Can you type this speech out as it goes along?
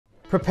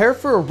Prepare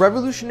for a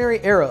revolutionary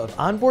era of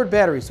onboard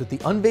batteries with the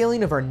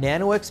unveiling of our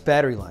Nano X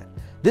Battery line.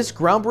 This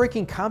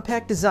groundbreaking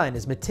compact design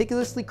is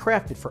meticulously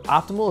crafted for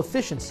optimal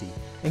efficiency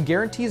and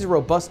guarantees a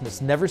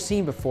robustness never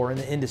seen before in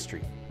the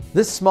industry.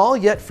 This small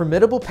yet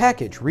formidable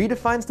package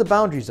redefines the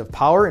boundaries of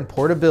power and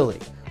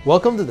portability.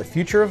 Welcome to the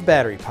future of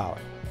battery power.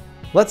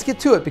 Let's get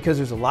to it because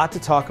there's a lot to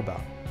talk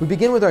about. We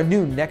begin with our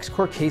new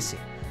NextCore casing.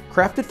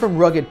 Crafted from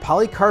rugged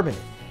polycarbonate,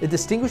 it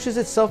distinguishes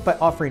itself by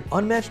offering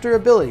unmatched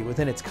durability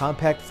within its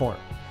compact form.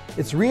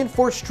 Its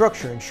reinforced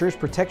structure ensures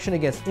protection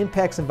against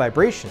impacts and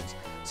vibrations,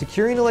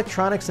 securing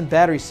electronics and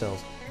battery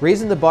cells,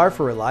 raising the bar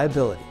for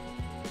reliability.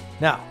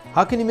 Now,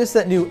 how can you miss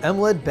that new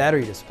AMOLED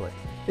battery display?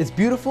 It's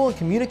beautiful and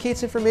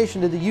communicates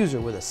information to the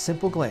user with a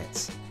simple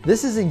glance.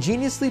 This is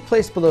ingeniously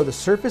placed below the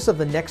surface of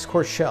the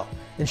NextCore shell,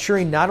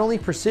 ensuring not only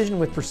precision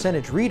with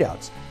percentage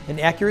readouts and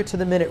accurate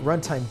to-the-minute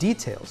runtime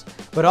details,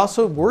 but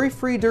also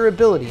worry-free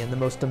durability in the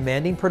most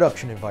demanding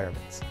production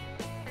environments.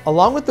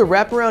 Along with the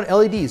wraparound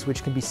LEDs,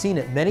 which can be seen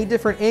at many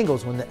different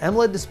angles when the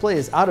AMOLED display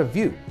is out of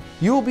view,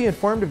 you will be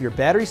informed of your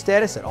battery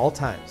status at all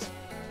times.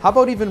 How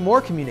about even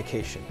more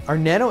communication? Our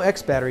Nano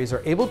X batteries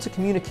are able to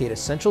communicate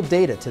essential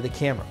data to the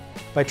camera.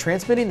 By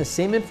transmitting the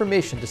same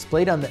information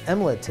displayed on the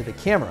AMOLED to the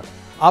camera,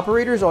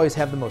 operators always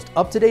have the most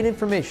up-to-date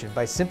information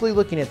by simply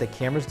looking at the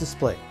camera's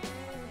display.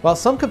 While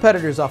some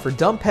competitors offer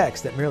dumb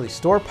packs that merely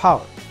store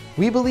power,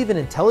 we believe in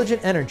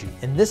intelligent energy,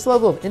 and this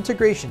level of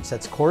integration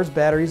sets CORE's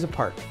batteries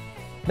apart.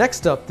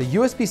 Next up, the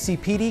USB-C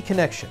PD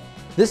connection.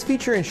 This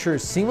feature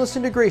ensures seamless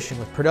integration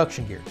with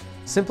production gear,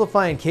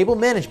 simplifying cable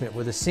management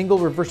with a single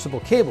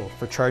reversible cable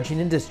for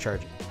charging and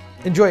discharging.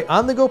 Enjoy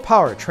on-the-go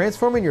power,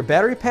 transforming your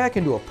battery pack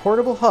into a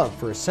portable hub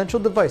for essential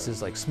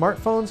devices like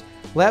smartphones,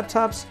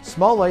 laptops,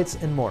 small lights,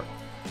 and more.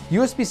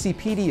 USB-C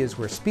PD is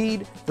where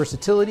speed,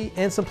 versatility,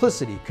 and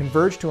simplicity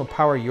converge to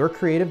empower your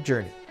creative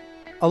journey.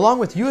 Along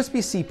with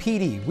USB-C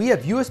PD, we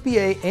have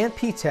USB-A and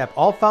P-tap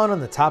all found on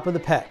the top of the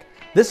pack.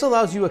 This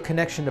allows you a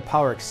connection to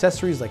power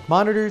accessories like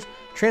monitors,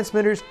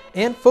 transmitters,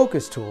 and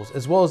focus tools,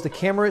 as well as the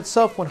camera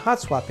itself when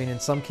hot swapping in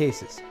some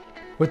cases.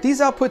 With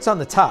these outputs on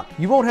the top,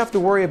 you won't have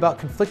to worry about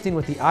conflicting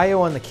with the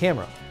I/O on the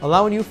camera,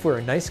 allowing you for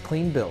a nice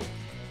clean build.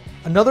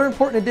 Another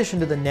important addition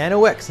to the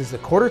Nano X is the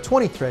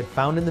 1/4-20 thread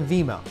found in the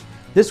V-mount.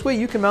 This way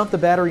you can mount the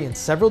battery in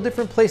several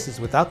different places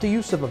without the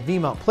use of a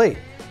V-mount plate,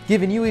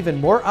 giving you even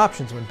more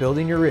options when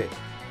building your rig.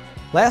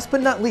 Last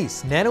but not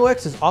least, Nano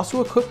X is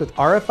also equipped with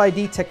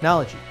RFID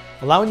technology,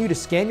 allowing you to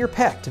scan your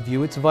pack to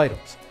view its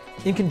vitals.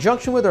 In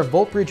conjunction with our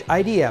VoltBridge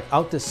ID app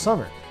out this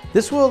summer,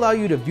 this will allow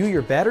you to view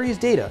your battery's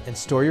data and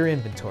store your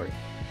inventory.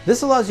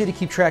 This allows you to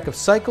keep track of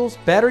cycles,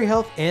 battery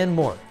health, and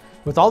more.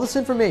 With all this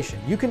information,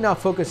 you can now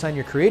focus on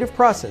your creative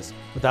process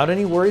without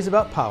any worries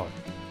about power.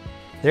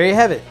 There you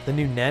have it, the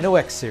new Nano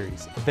X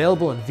series,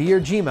 available in V or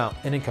G mount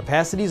and in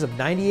capacities of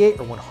 98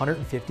 or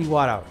 150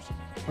 watt-hours.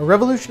 A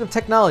revolution of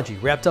technology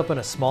wrapped up in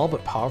a small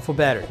but powerful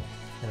battery,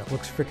 and it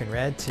looks freaking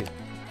rad too.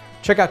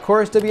 Check out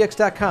CORE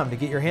SWX.com to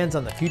get your hands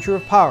on the future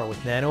of power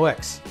with Nano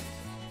X.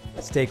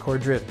 Stay core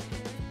driven.